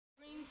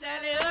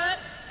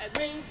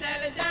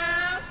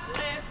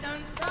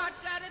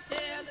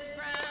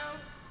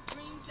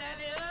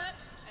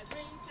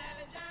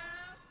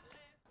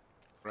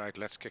Alright,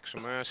 let's kick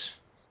some ass.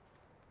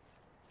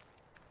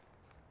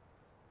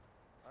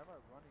 Why am I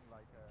running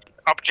like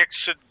a... Object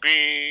should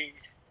be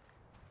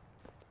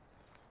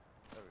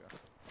There we go.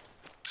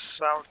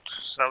 south,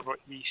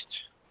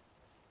 southeast.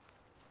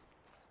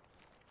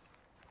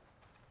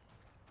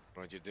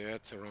 Roger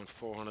that, around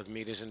 400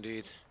 meters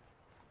indeed.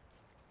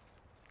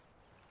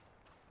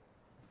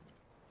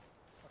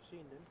 I've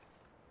seen them.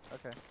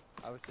 Okay.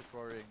 I was just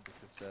worrying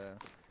because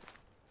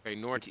Okay,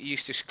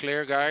 northeast is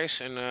clear, guys,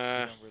 and we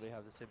don't really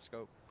have the sim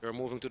scope. we're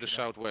moving to the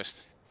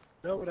southwest.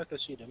 No, but I can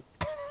see them.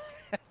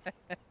 I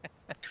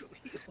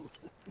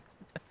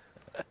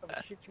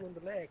will shoot you in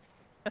the leg.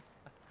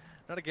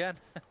 Not again.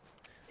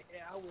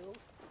 Yeah, I will.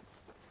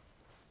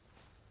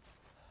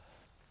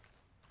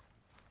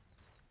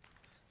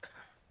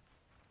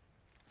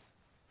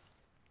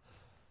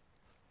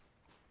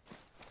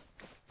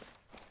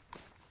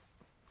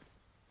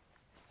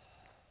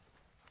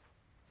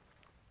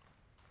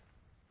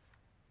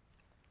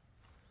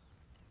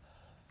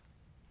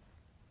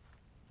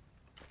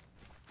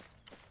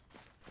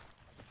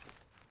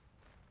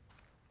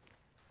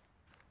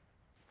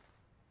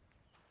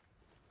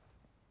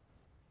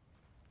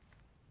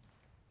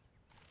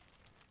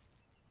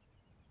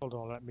 Hold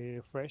on, let me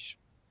refresh.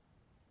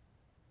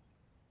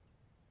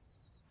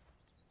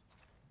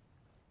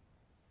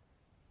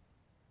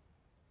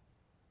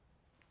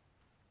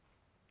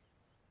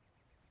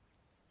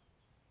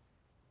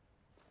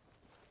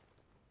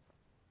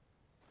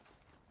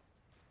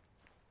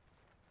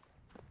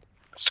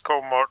 Let's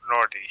go more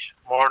northeast.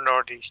 More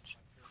northeast.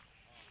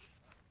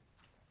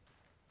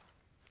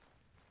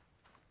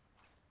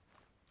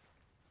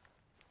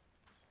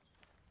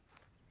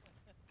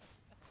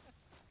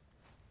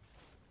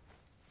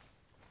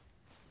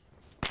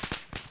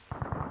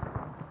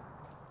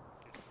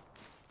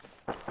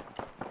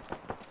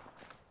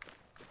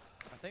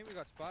 I think we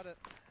got spotted.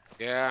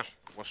 Yeah,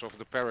 was off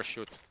the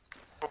parachute.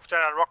 Move to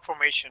a rock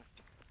formation.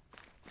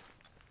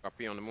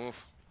 Copy, on the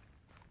move.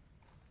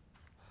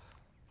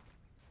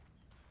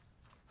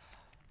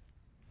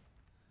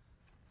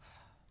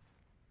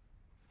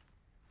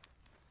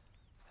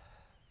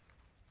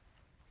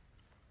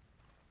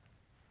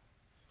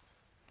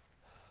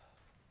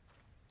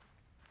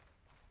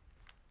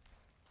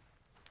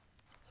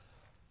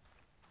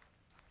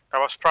 That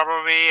was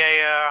probably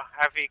a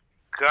heavy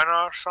gun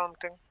or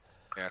something.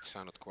 Yeah, it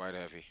sounded quite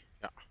heavy.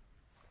 Yeah.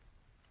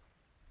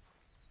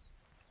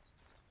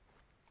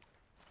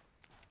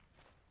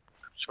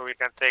 So we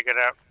can take it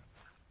out.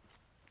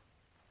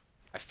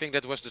 I think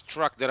that was the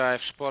truck that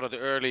I've spotted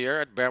earlier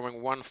at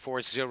bearing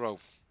 140.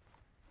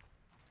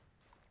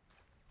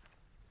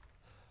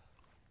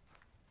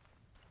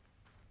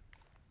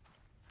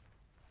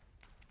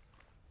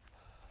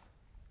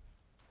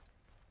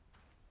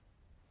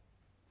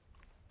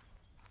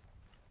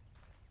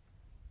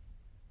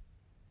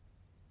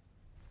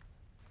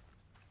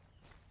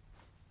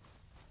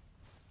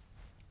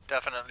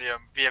 Definitely a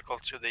vehicle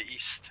to the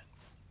east.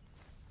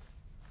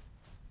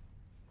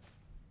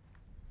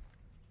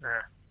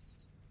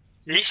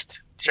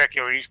 East? Check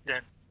your east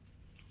then.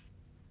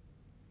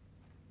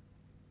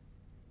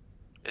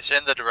 It's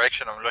in the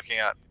direction I'm looking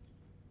at.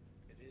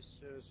 It is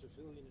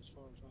civilian as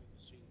far as I can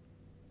see.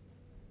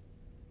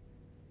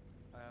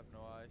 I have no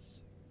eyes.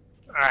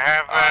 I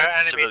have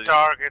enemy civilian.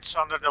 targets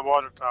under the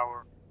water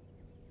tower.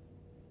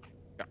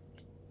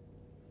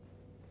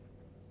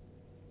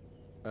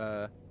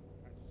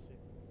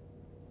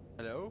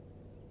 Hello?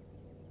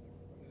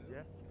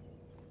 Yeah.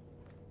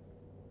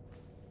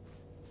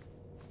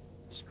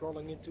 He's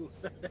crawling into...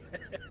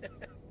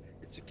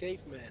 It's a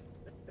caveman.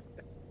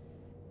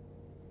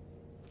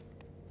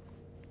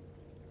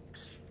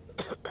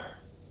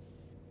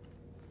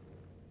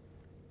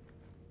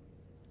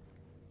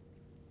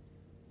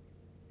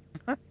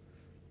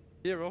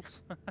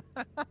 Heroes.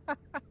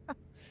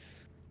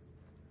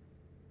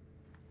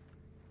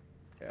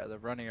 Yeah, they're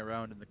running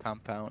around in the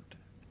compound.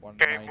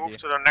 Okay, 190. move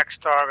to the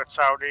next target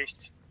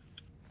southeast.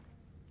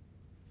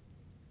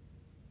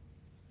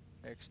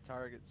 Next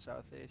target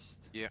southeast.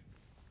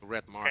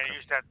 Red marker. Can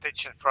use that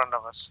ditch in front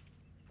of us.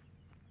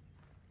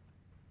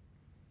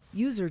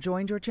 User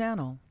joined your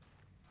channel.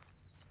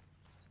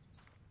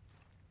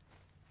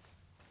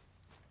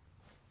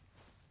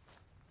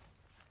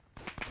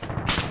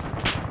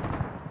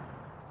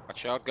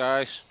 Watch out,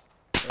 guys.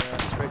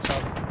 Straight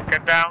south.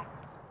 Get down.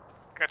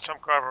 Get some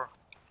cover.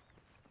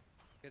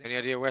 Any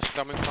idea where it's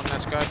coming from,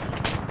 Netskype?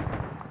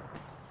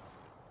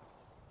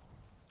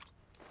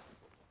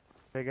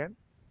 Say again?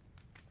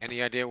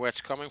 Any idea where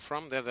it's coming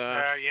from? That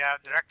Yeah,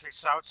 directly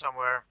south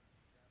somewhere.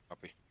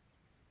 copy.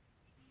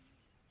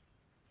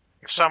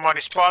 If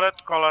somebody spotted,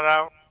 call it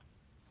out.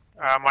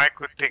 Mike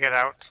could pick it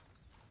out.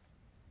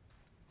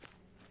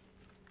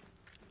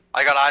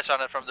 I got eyes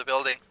on it from the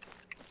building.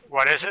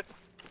 What is it?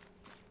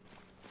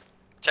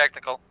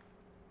 Technical.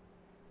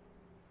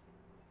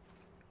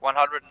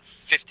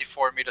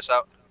 154 meters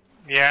out.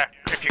 Yeah,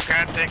 if you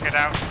can take it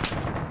out.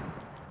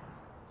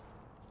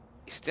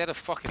 Is that a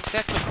fucking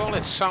technical?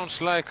 It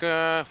sounds like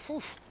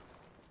whew.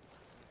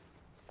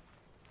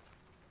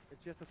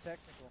 It's just a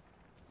technical.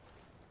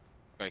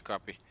 Okay,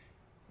 copy.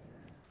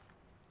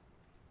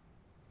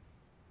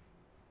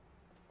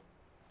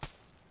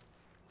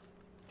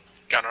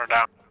 Gunner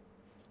down.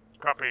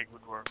 Copy,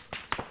 good work.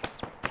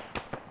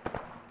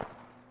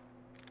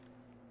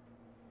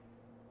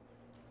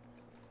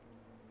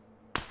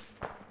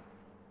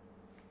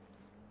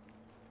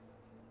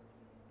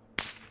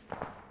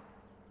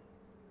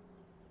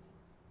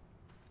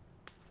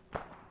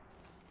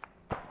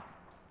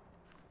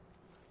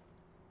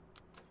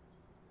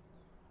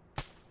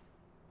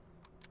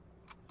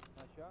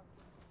 Nice shot.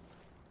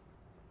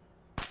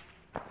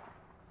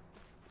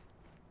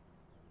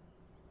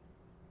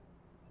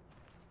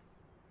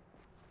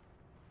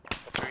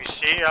 What do we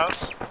see us?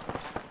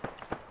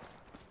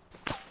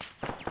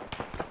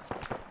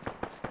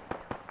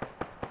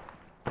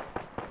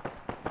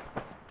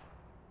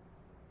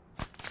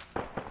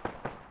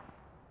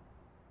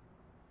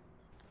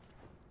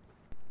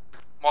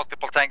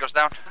 Multiple tangos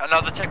down.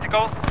 Another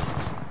technical.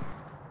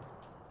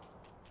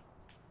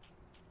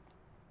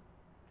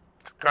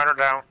 Gunner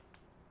down.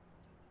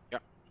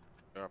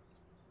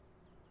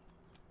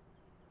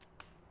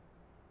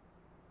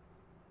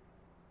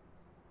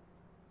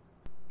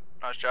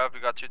 Nice job. We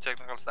got 2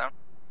 technicals down.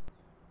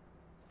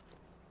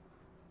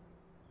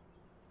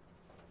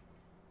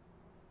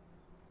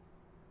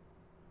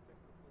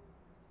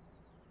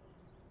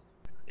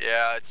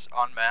 Yeah, it's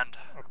unmanned.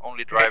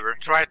 Only driver.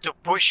 Try to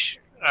push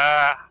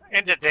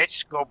in the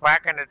ditch, go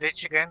back in the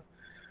ditch again.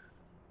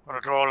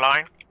 Gonna draw a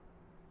line.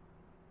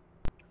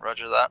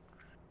 Roger that.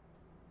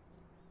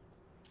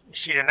 You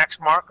see the next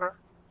marker?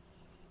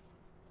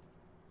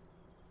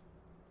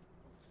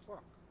 Oh,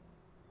 fuck.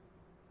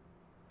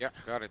 Yeah,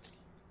 got it.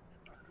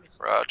 I missed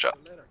Roger.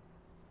 the letter.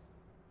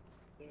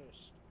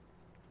 Yes.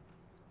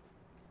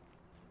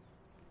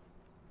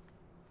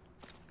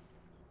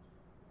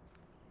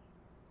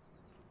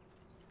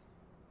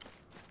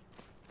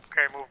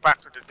 Okay, move back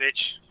to the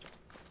ditch.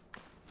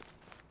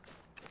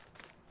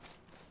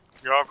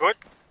 You all good?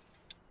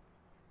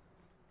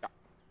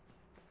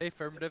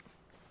 Affirmative.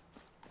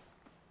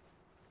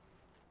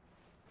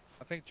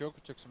 I think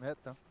Joker took some hit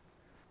though.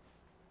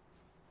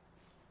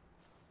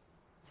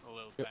 A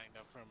little banged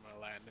up from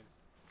landing.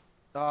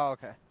 Oh,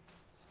 okay.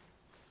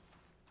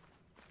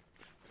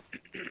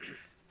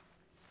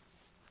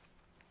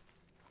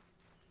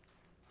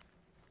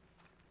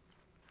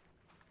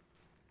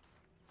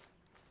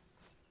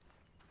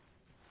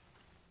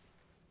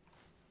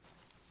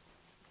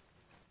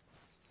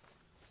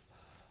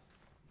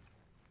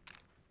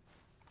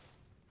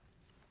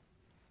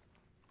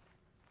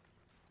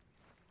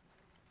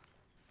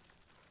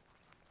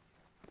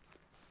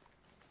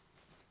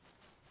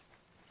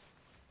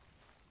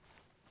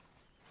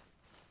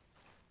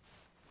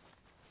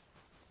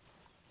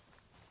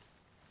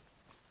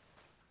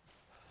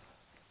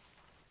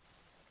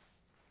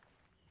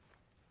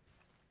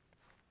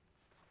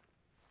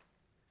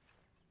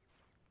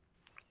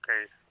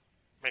 Okay,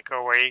 make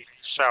our way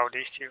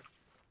southeast here.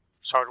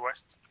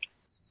 Southwest.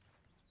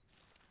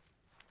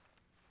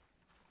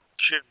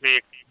 Should be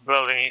a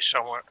building here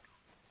somewhere.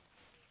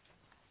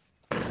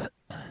 Okay,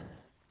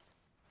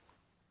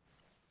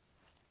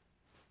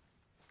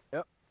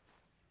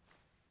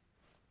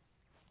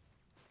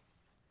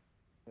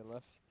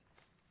 left.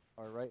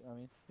 Or right, I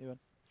mean, even.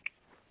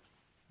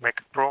 Make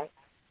a pro.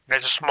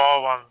 There's a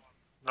small one,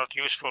 not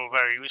useful,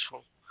 very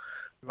useful.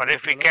 But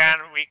if we can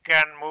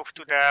move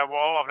to the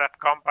wall of that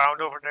compound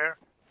over there.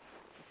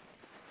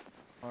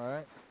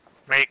 Alright.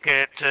 Make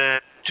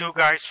it 2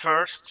 guys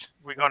first.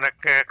 We're gonna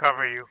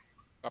cover you.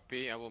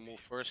 Copy, I will move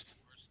first.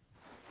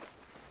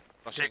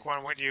 Crossing. Take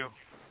one with you.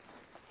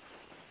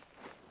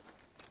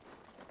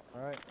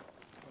 Alright.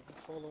 I can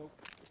follow.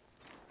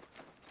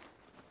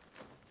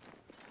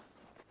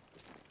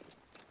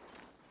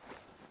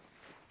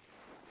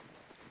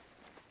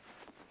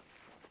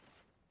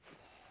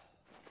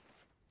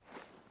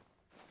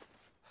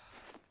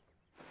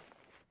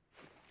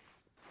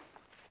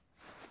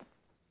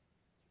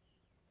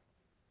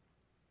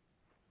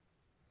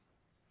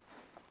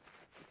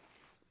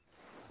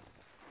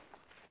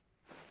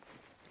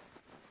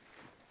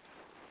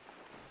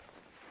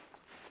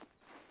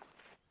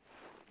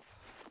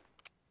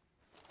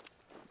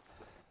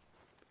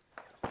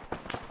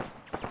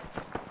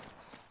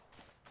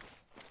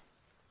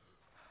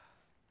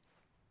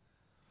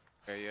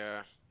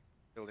 Okay,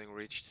 building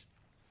reached.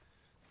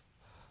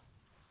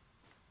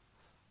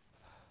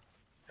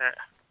 Yeah.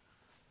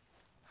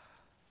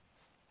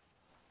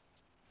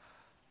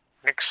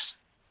 Nix,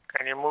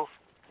 can you move?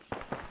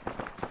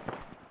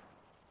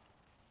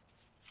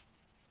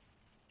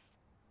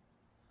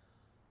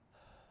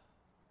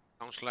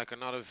 Sounds like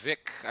another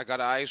Vic. I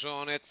got eyes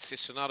on it.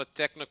 It's another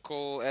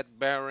technical at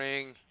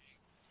bearing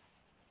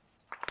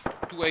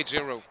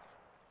 280.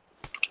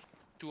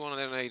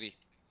 280.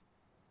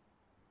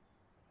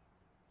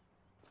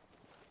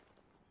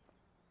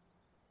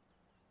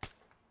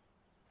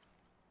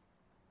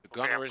 The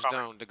gunner I'm is coming.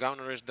 down. The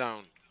gunner is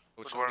down.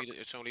 So Good work.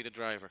 it's only the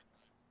driver.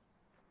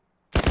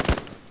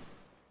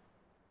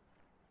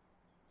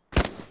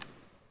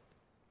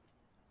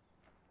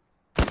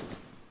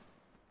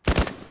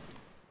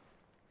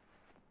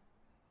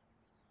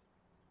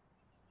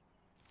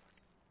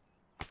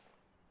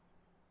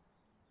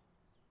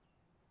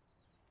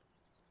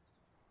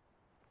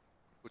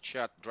 Good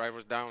shot.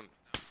 Driver's down.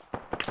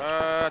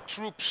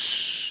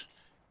 Troops.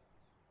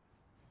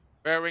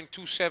 Bearing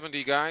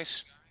 270,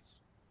 guys.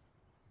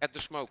 At the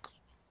smoke.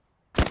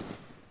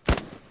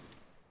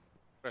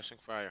 Pressing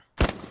fire.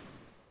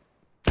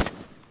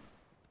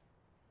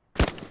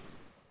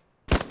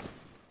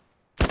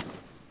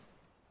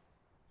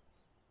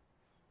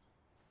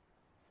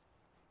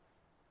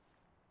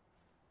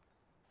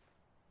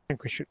 I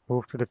think we should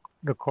move to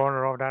the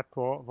corner of that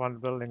one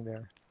building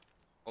there.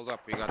 Hold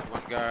up, we got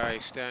one guy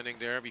standing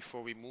there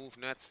before we move,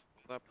 Net.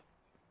 Hold up.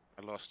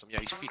 I lost him. Yeah,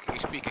 he's speaking,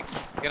 he's speaking.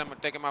 Get him,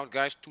 take him out,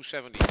 guys.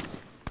 270.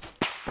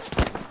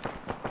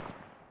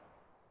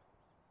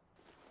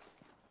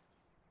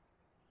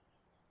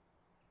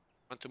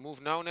 Want to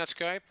move now,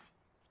 Netskype?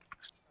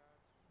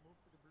 Move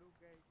to the blue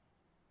gate.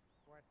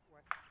 West.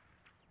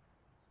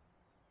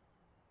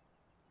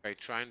 Okay,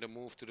 trying to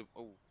move to the...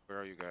 Oh, where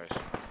are you guys?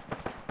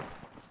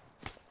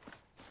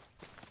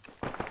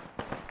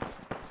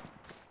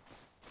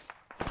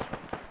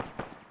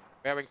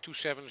 Bearing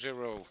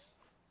 270.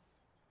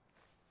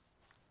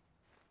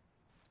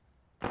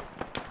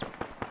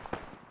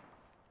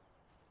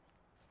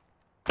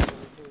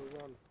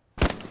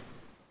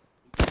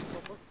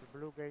 The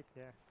blue gate,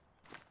 yeah.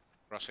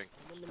 Crossing.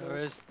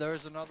 There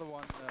is another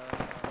one.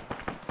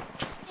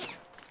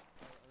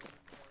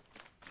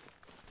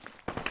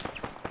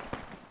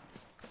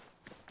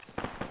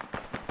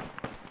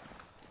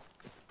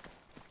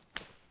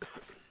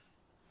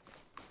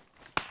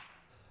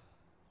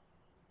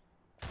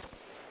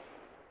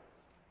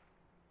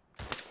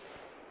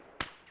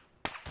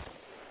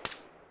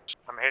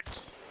 I'm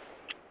hit.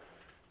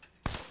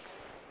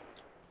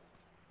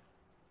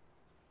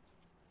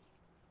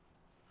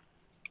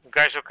 You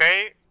guys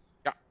okay?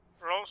 Yeah.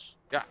 Rolls?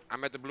 Yeah,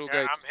 I'm at the blue Yeah,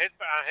 gate. I'm hit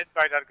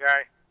by that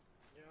guy.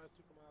 Yeah, I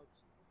took him out.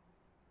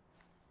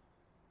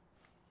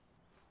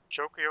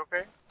 Choke, you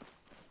okay?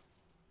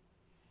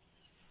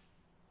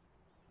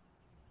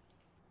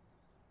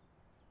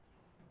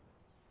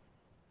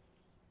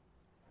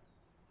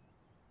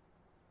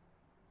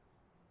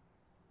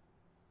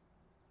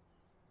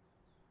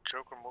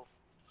 Joker move.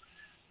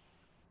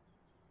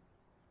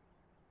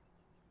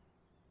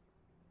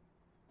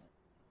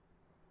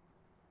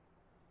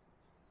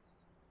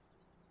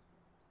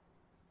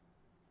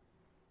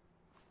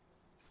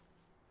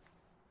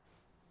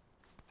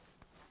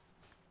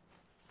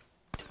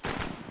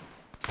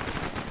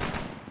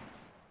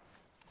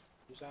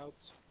 He's out.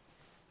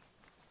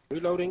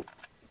 Reloading.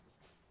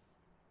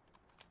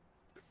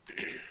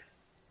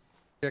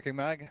 Checking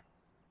mag.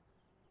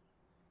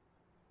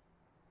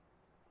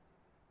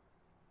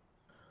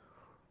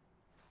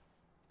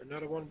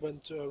 Another one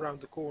went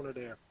around the corner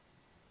there.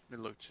 It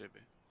looked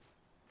chippy.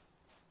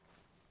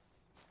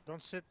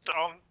 Don't sit.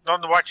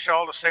 Don't watch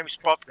all the same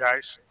spot,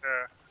 guys.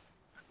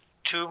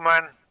 2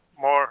 men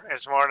more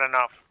is more than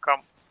enough.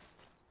 Come.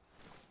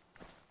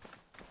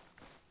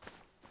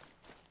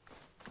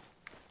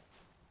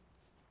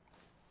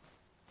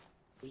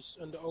 He's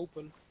in the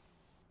open,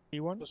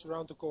 E1. just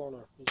around the corner.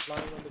 He's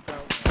lying on the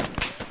ground.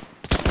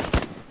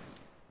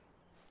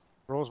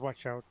 Rolls,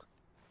 watch out.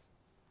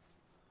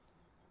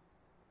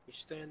 He's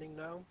standing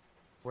now.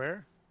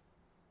 Where?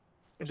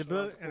 In Just the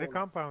around in the corner.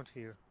 compound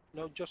here.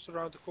 No, just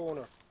around the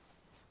corner.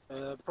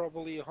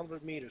 Probably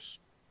 100 meters.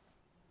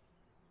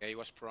 Yeah, he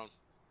was prone.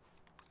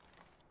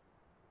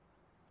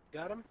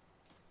 Got him?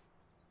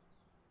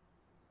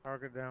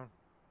 Target down.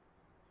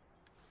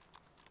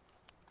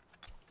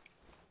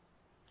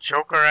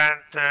 Joker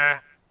and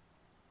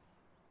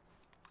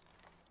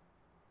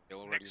They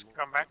already Nixon moved.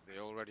 come back. They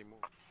already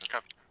moved.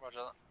 Copy. Roger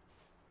that.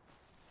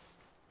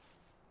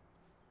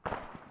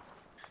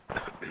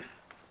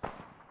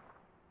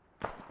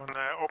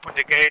 Open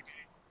the gate.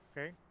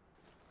 Okay.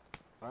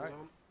 Alright.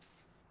 Hold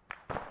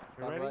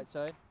You On the ready? right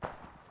side.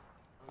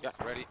 Yeah,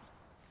 ready.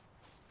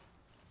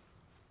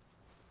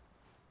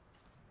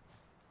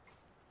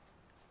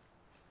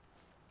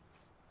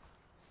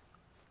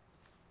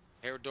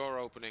 Air door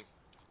opening.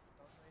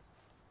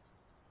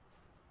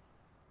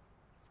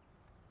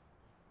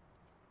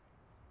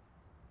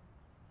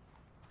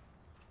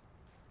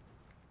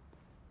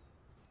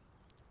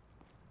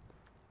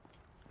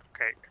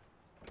 Okay.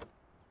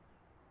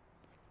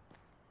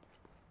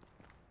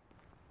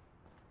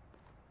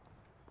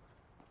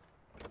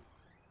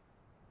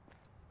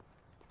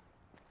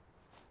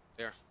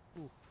 There.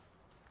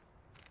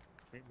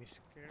 Make me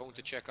scared. Going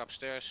to check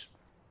upstairs.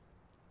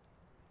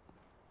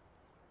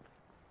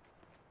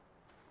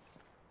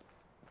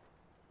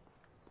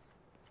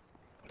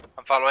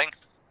 I'm following.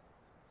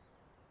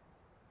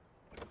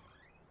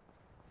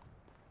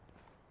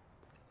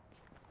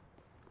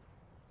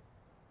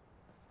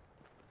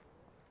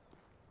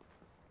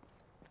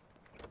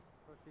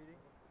 Proceeding.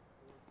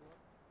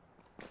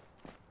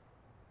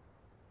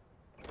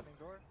 Opening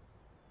door.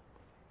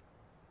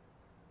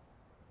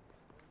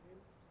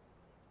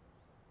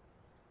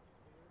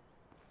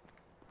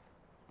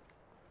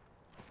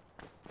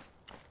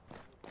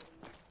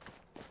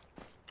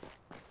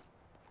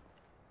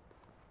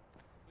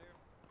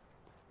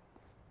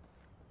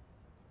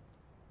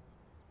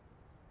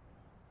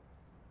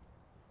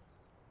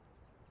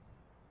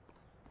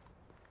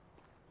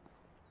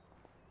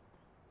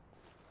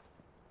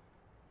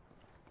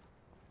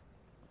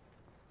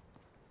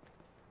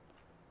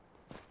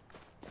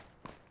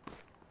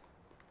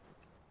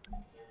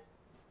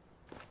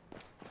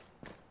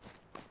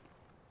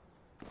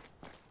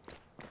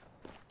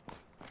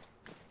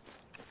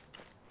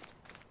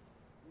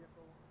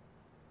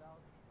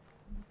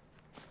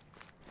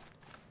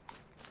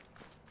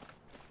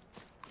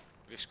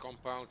 Next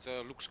compound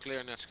looks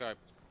clear, Netskype.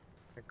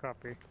 Okay,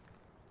 copy.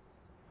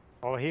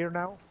 All here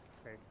now?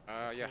 Okay.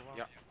 Yeah, move on.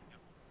 yeah.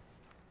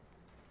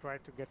 Try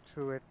to get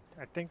through it.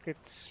 I think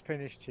it's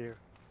finished here.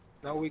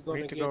 Now we're We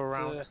gonna need to get go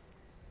around.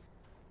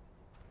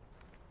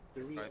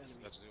 the real Right, enemy.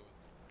 let's do it.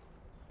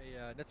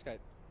 Hey, Netskype.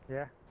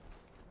 Yeah.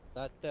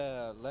 That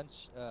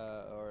lens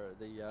or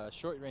the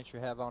short range you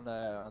have on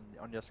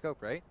your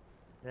scope, right?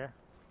 Yeah.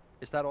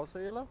 Is that also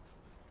yellow?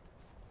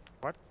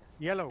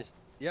 Yellow.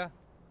 Yeah.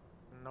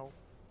 No.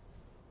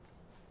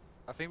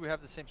 I think we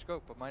have the same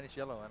scope, but mine is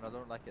yellow and I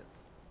don't like it.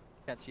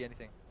 Can't see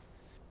anything.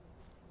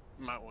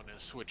 Might want to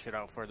switch it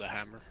out for the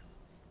hammer.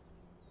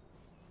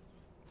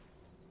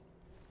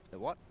 The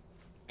what?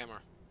 Hammer.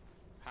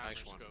 Hammer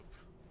Nice one.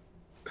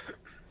 scope.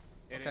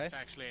 It Okay. is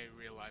actually a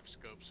real life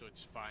scope, so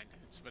it's fine.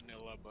 It's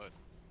vanilla, but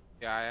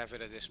Yeah, I have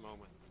it at this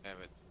moment. I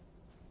have it.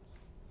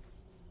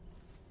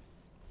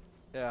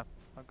 Yeah,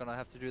 I'm gonna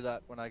have to do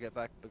that when I get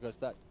back because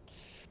that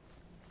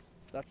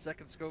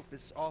second scope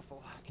is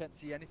awful. I can't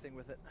see anything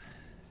with it.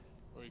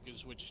 or you can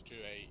switch to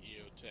a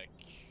EOTech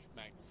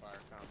magnifier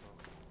combo.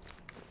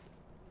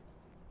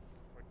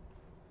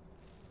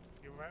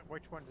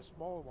 Which one? The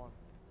small one?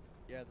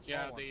 Yeah, the small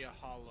Yeah, one. the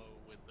hollow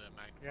with the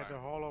magnifier. Yeah, the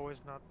hollow is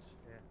not.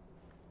 Yeah.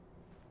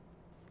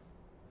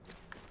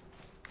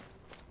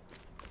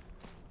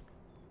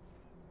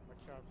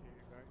 Watch out here,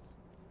 you guys.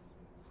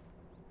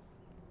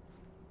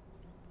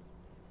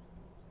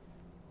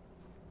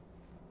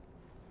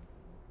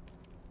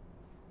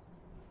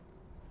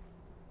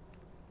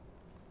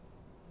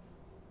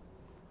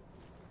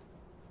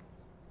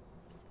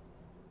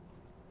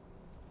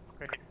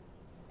 Okay.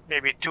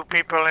 Maybe 2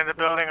 people in the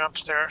building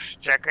upstairs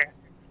checking.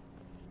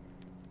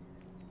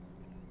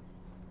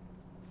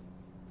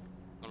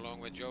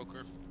 Along with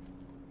Joker.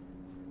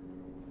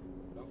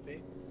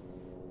 Okay.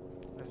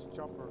 There's a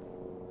chopper.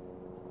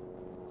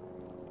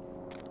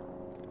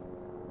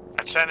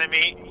 That's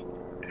enemy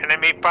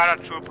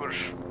paratroopers.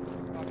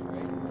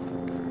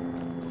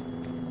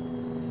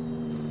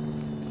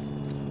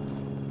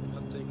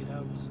 I'll take it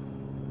out.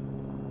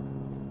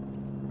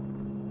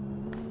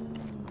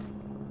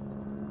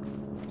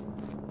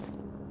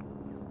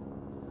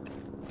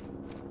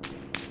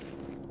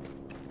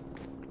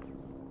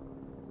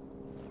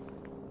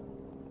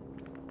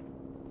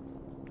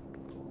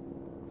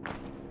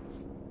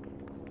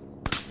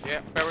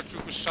 Yeah,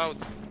 paratroopers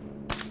south.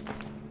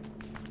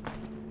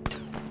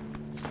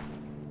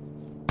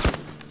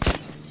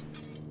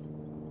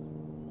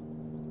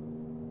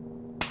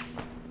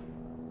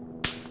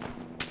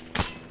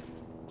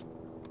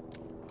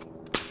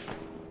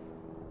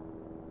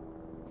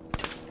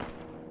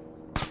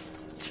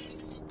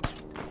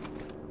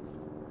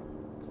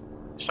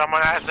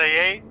 Someone has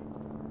AA?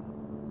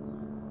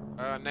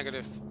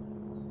 Negative.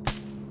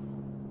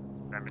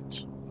 Damn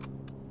it.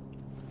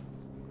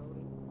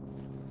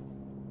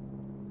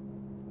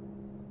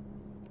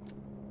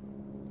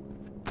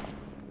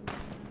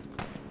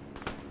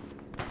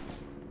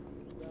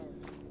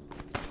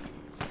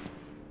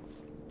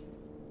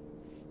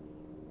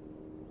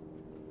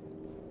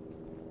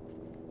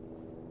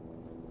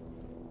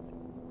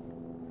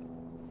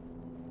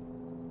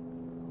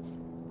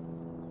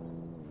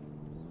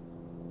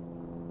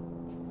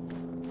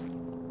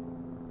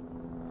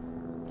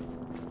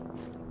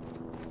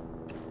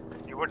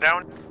 You were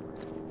down?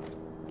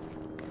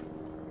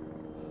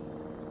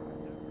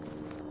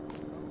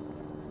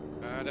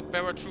 The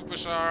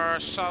paratroopers are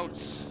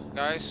south,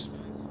 guys.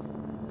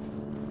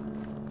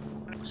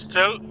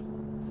 Still?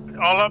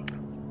 All up?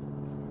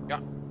 Yeah.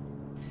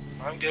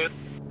 I'm good.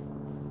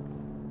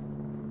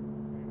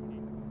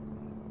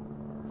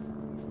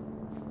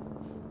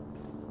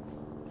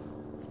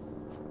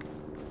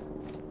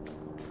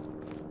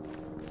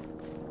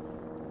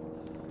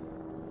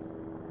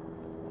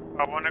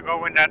 I want to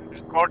go in that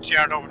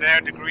courtyard over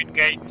there, the green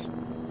gate.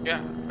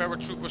 Yeah,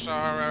 paratroopers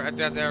are at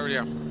that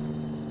area.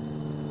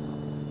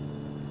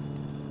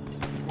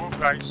 Move,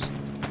 guys.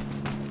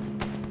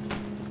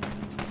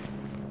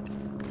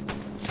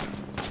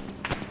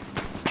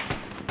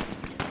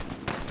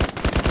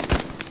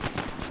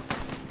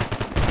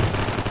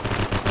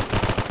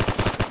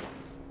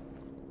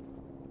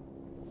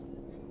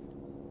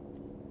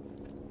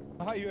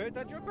 Oh, you heard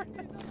that, Joker?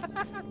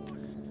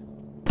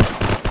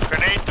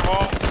 Grenade the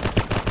wall.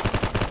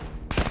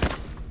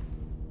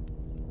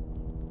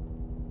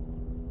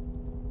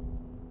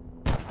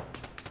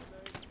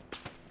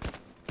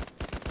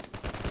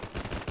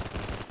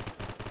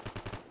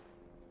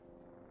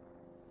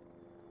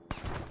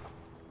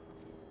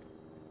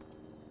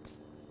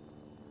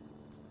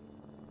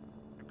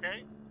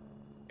 Okay.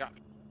 Yeah.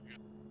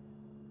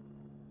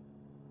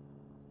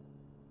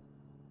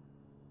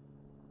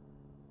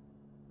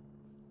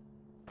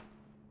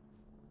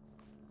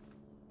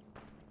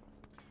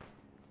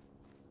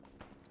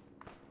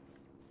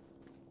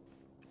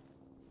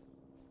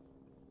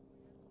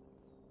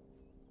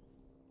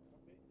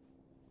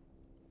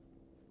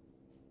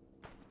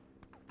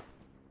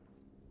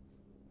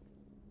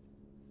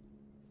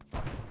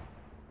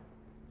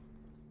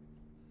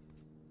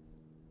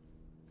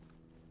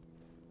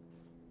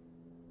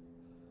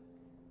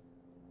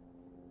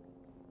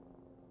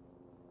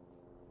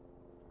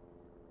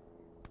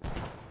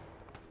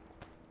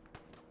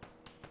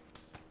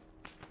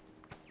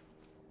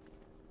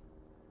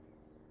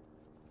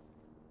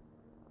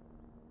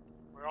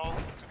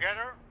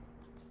 together?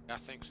 I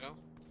think so.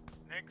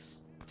 Nix?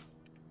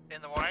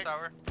 In the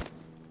watchtower.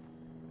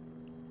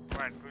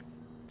 Right, good.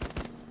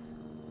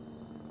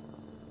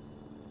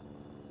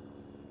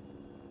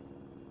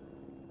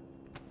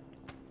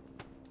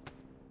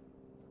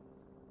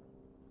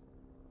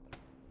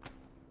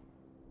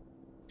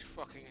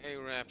 Fucking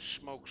Arabs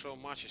smoke so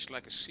much, it's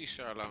like a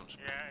Caesar lounge.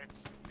 Yeah,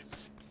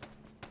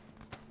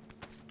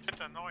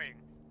 it's annoying.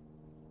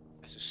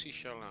 It's a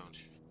Caesar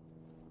lounge.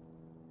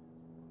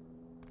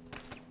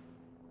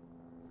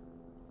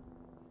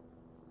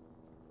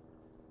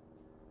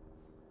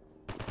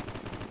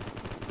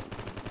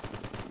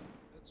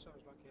 That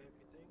sounds like a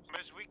heavy thing.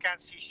 Because we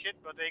can't see shit,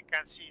 but they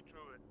can see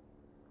through it.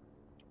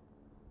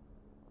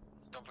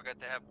 Don't forget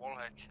they have wall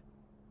hack.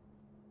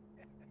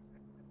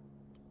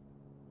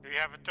 Do you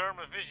have a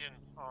thermal vision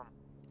on?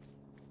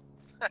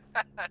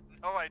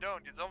 No, I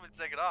don't. You told me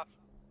to take it off.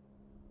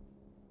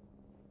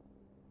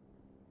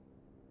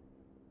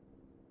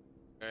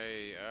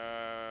 Hey,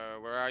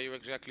 where are you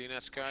exactly,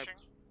 Netskype? Pushing.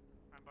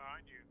 I'm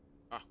behind you.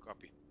 Ah,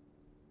 copy.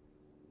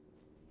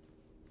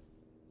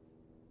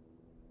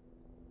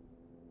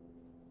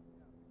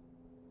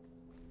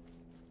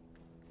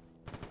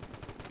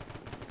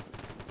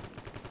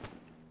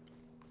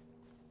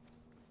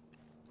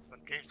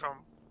 That came from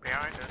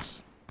behind us.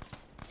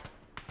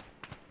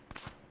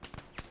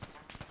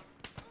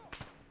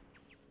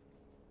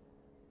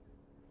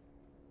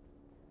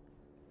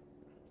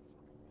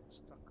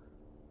 Stuck.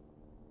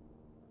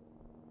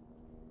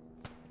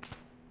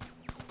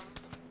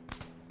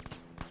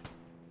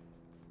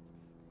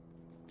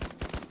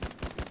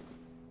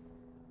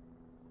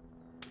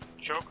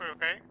 Joker,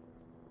 okay?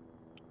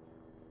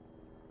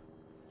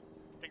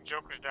 I think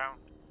Joker's down.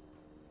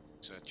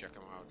 Let's check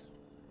him out.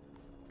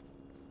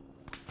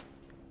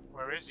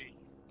 Where is he?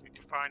 Need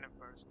to find him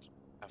first.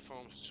 I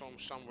found some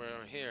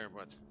somewhere here,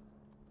 but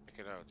check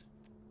it out.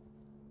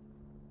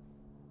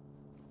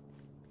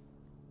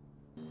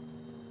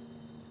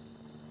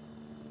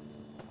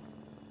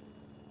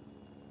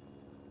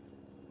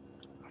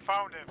 I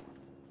found him.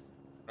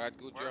 Right,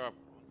 good Where? job.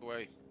 On the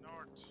way.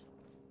 North.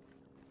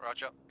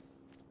 Roger.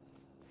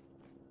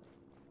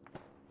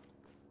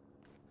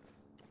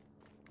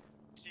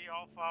 See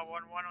Alpha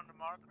 1-1 on the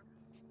marker?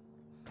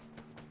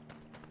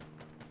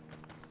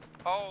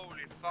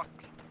 Holy fuck.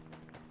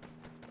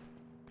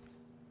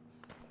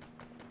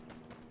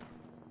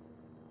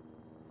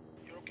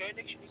 You're okay,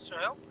 Nix? You need some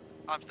help?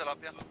 I'm still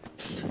up, yeah.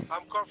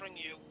 I'm covering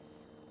you.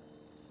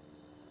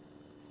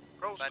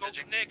 Rose, go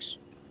Managing. for Nix.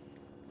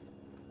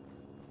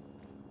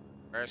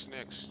 Where's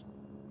Nix?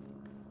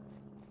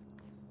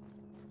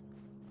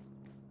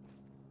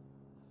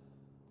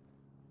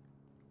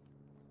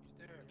 He's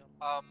there.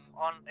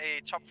 On a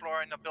top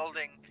floor in a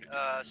building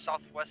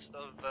southwest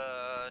of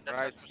Netskype's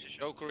Right, position.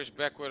 Joker is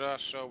back with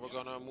us, so we're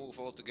gonna move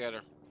all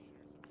together.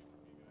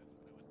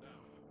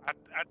 I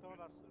Thought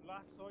I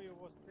last saw you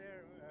was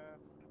there.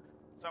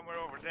 somewhere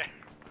over there.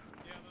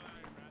 Yeah, no,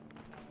 I ran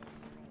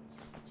Rolez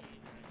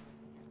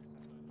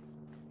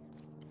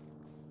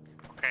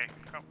to Okay,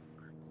 come.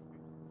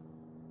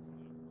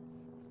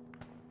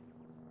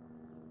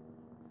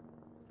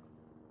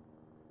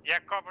 Yeah,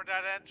 cover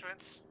that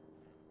entrance.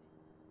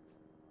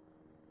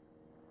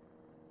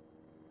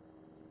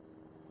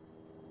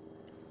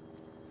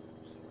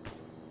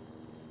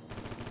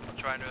 I'm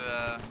trying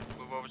to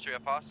move over to your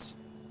pass.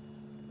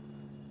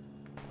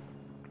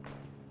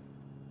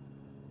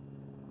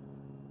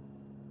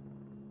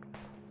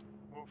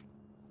 Move.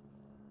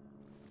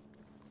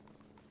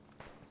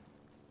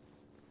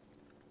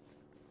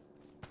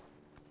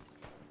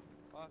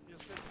 Off your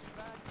switch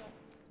back.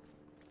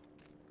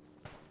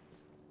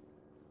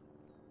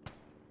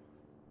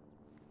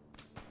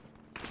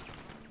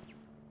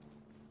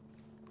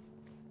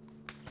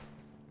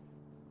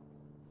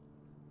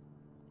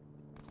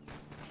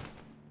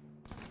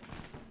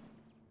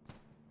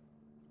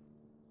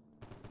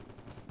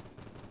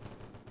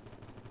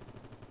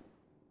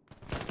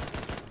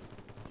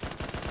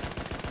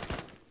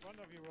 Front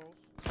of you, Rolls.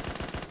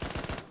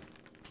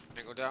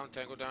 Tango down,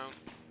 tango down.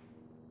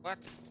 What?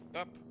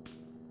 Up.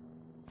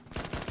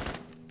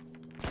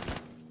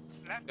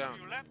 Left Down. of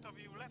you, left of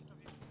you, left of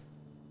you.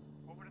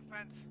 Over the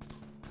fence.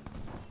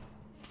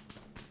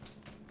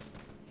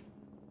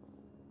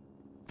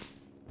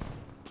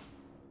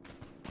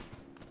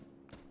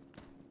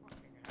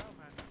 Fucking hell,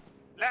 man.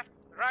 Left,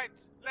 right,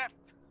 left.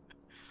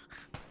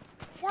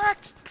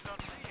 What? You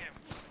don't see him.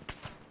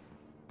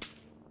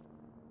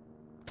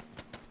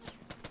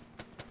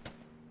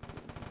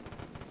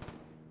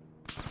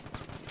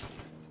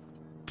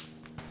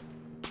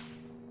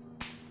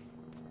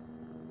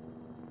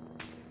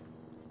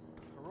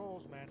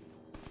 Rolls, man.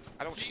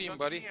 I don't see him, Don't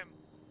buddy. See him.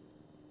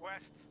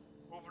 West,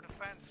 over the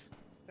fence.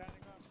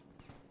 Standing up.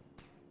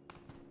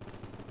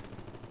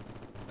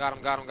 Got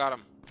him, got him, got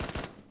him.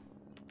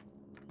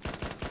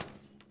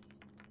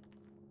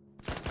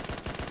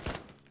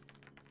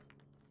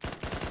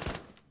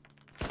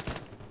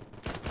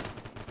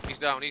 He's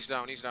down, he's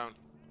down, he's down.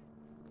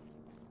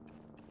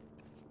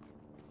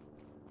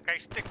 Okay,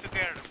 stick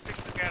together,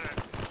 stick together.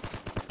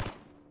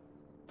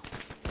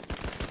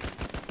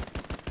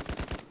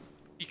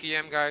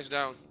 PKM guys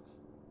down.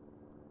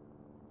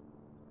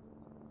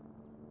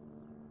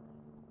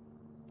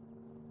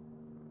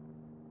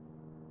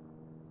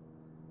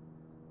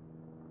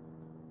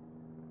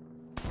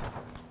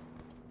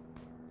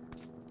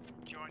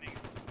 Joining.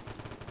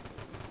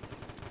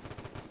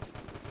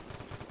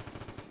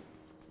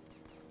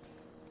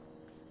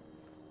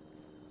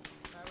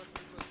 Arrow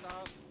triple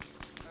south.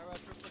 Arrow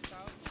triple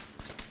south.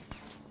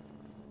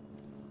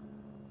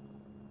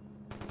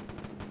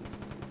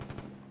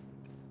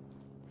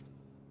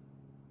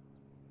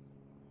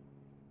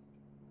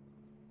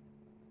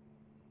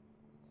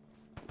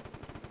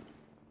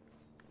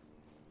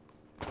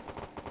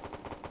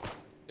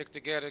 Stick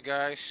together,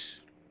 guys.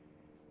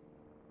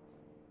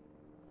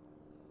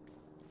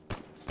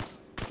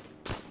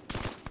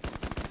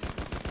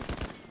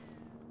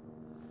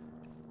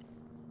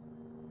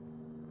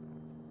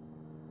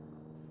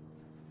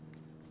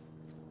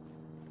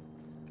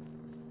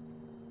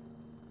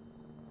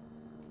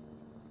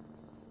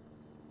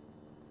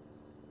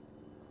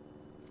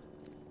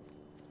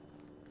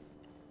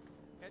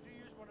 Can you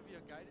use one of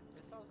your guided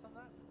missiles on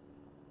that?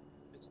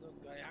 It's not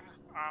Gaia.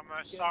 I'm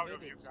Can't south hit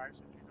of you it. guys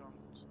if you don't.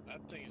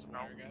 That thing is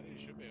wire guided. You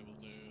should be able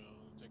to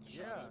take a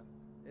shot Yeah,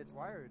 at. it's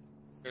wired.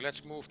 Okay,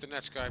 let's move to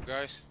Netskype,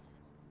 guys.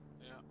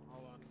 Yeah,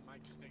 hold on.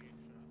 Mike is taking a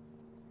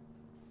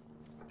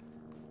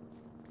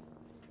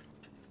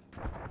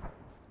shot.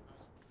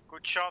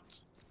 Good shot.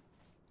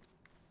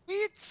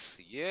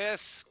 Sweet!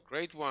 Yes,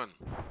 great one.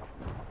 Okay,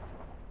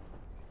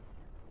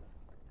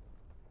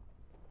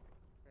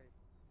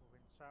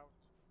 moving south.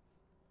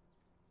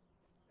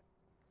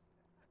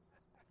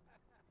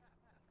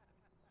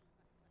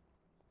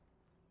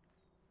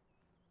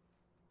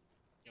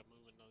 Got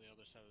movement on the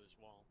other side of this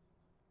wall.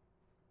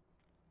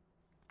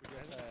 We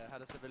just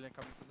had a civilian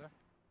coming from there.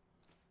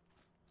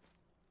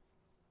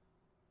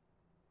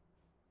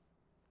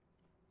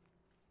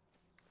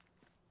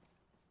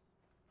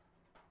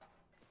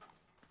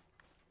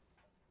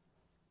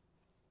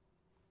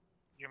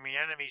 You mean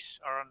enemies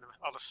are on the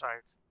other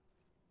side?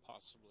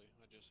 Possibly.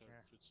 I just heard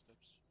Yeah.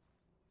 footsteps.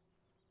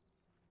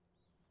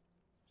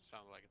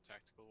 Sounded like a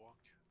tactical walk.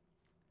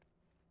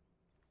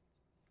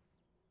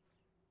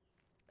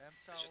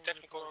 Mtao There's a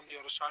technical on the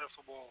other side of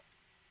the wall.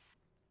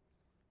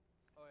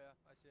 Oh yeah,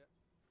 I see it.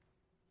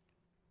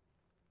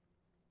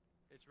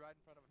 It's right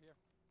in front of here.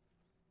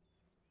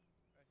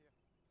 Right here.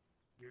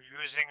 You're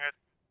using a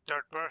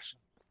third person.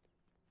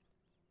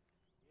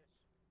 Yes.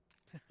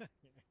 Of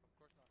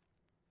course not.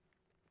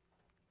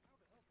 How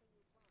the hell can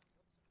you climb?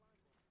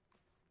 What's the climb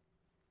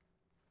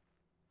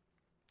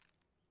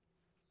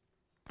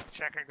button?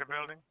 Checking the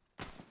building.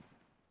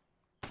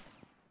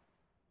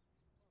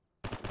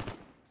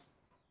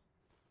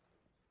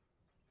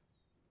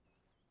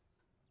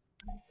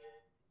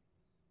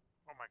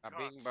 Oh my god.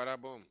 Bing, bada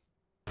boom.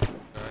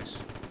 Guys.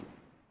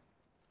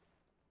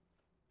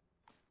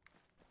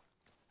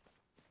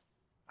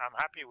 I'm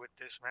happy with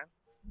this, man.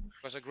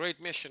 It was a great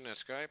mission,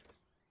 Netskype.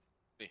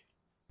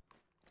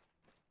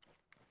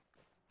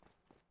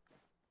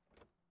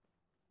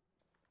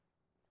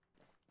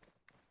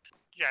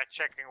 Yeah,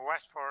 checking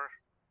west for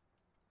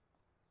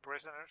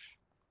prisoners.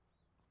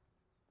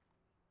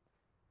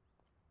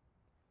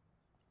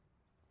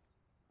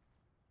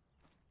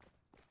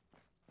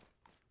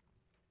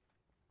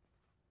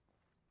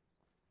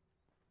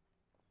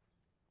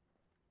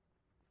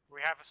 We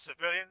have a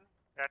civilian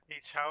that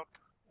needs help.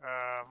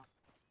 I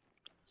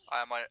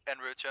am en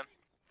route, Jim.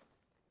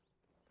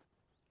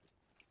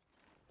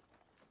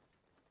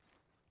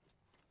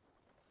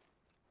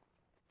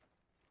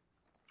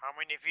 How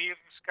many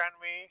vehicles can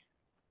we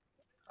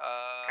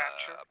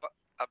capture?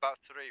 About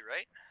 3,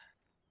 right?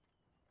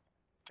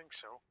 Think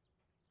so.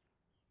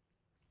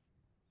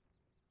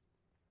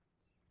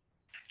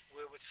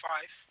 We're with 5,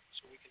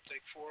 so we can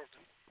take 4 of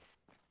them.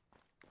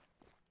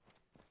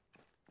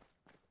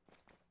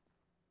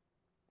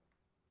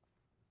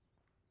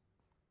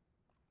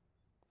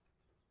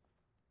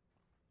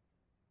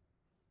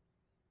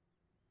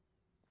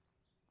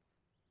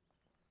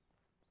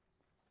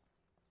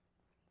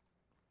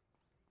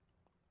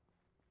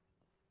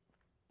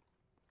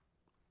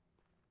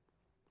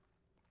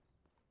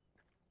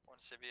 One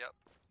civvy up.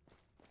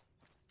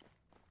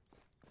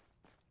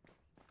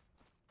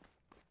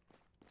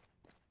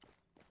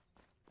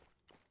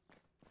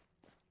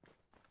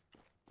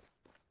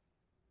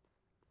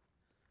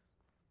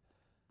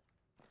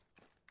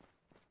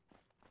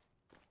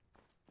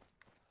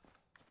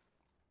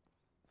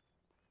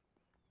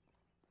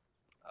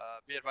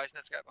 Be advised,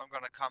 Netskype, I'm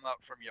gonna come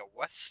out from your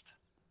west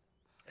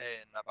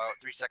in about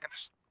 3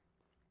 seconds.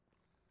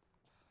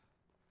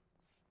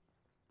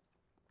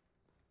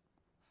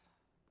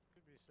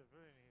 Should be a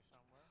civilian here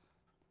somewhere.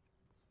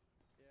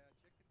 Yeah,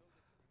 check the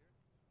buildings over here.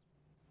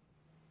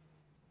 Didn't have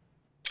a helicopter.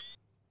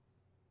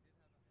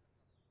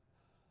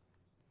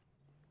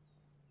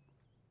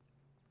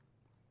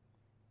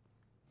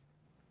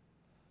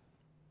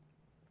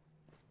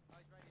 Oh,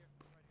 he's right here.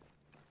 He's right here.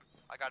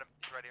 I got him.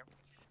 He's right here.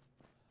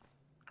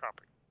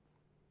 Copy.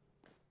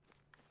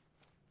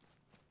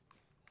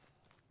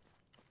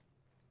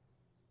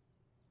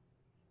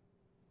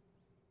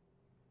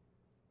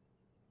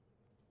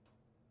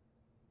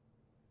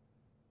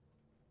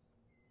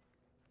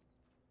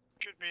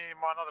 Should be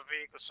one other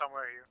vehicle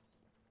somewhere here.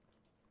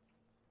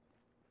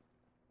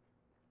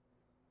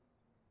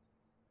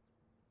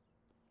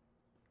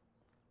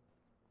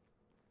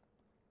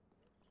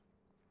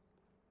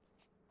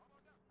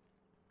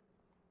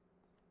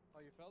 Oh,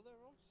 you fell there,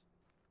 Rolls?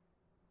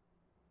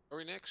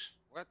 Sorry, Nix.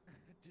 What?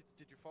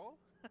 Did you fall?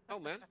 Oh,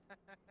 man.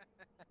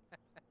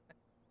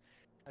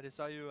 I just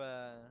saw you. You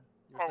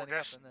were Oh, standing up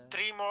there's and.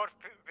 3 more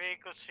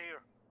vehicles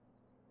here.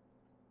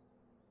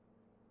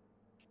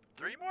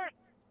 3 more?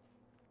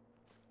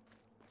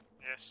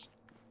 Yes.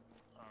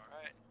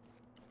 Alright.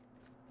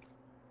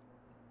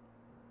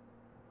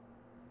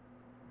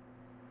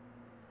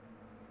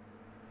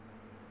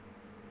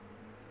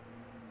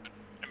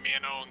 And me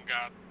and Owen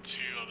got 2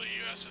 of the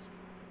USs.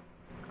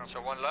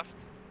 So 1 left?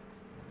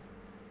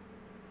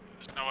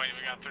 No, wait,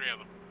 we got 3 of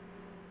them.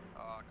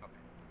 Oh, copy.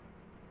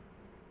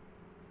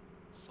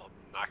 Some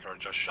knacker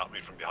just shot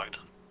me from behind.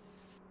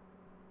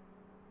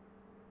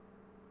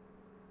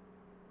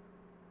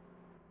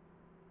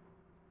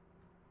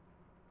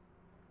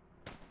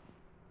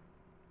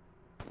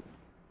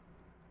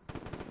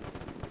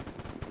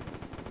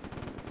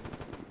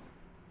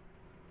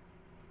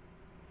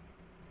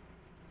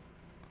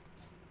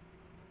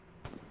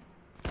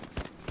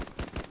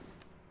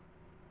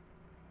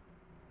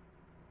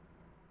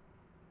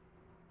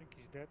 I think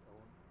he's dead, Owen.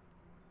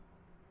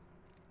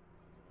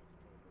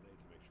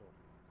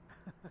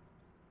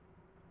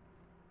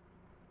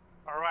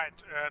 Alright,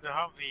 the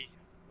Humvee.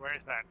 Where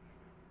is that?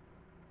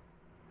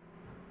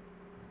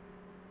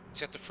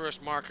 It's at the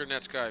first marker,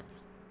 Netskype.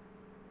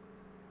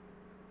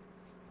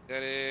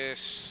 That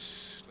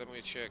is... Let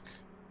me check.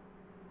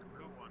 The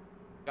blue one.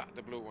 Yeah,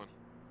 the blue one.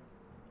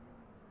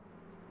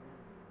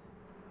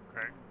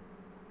 Okay.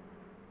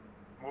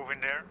 Move in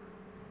there.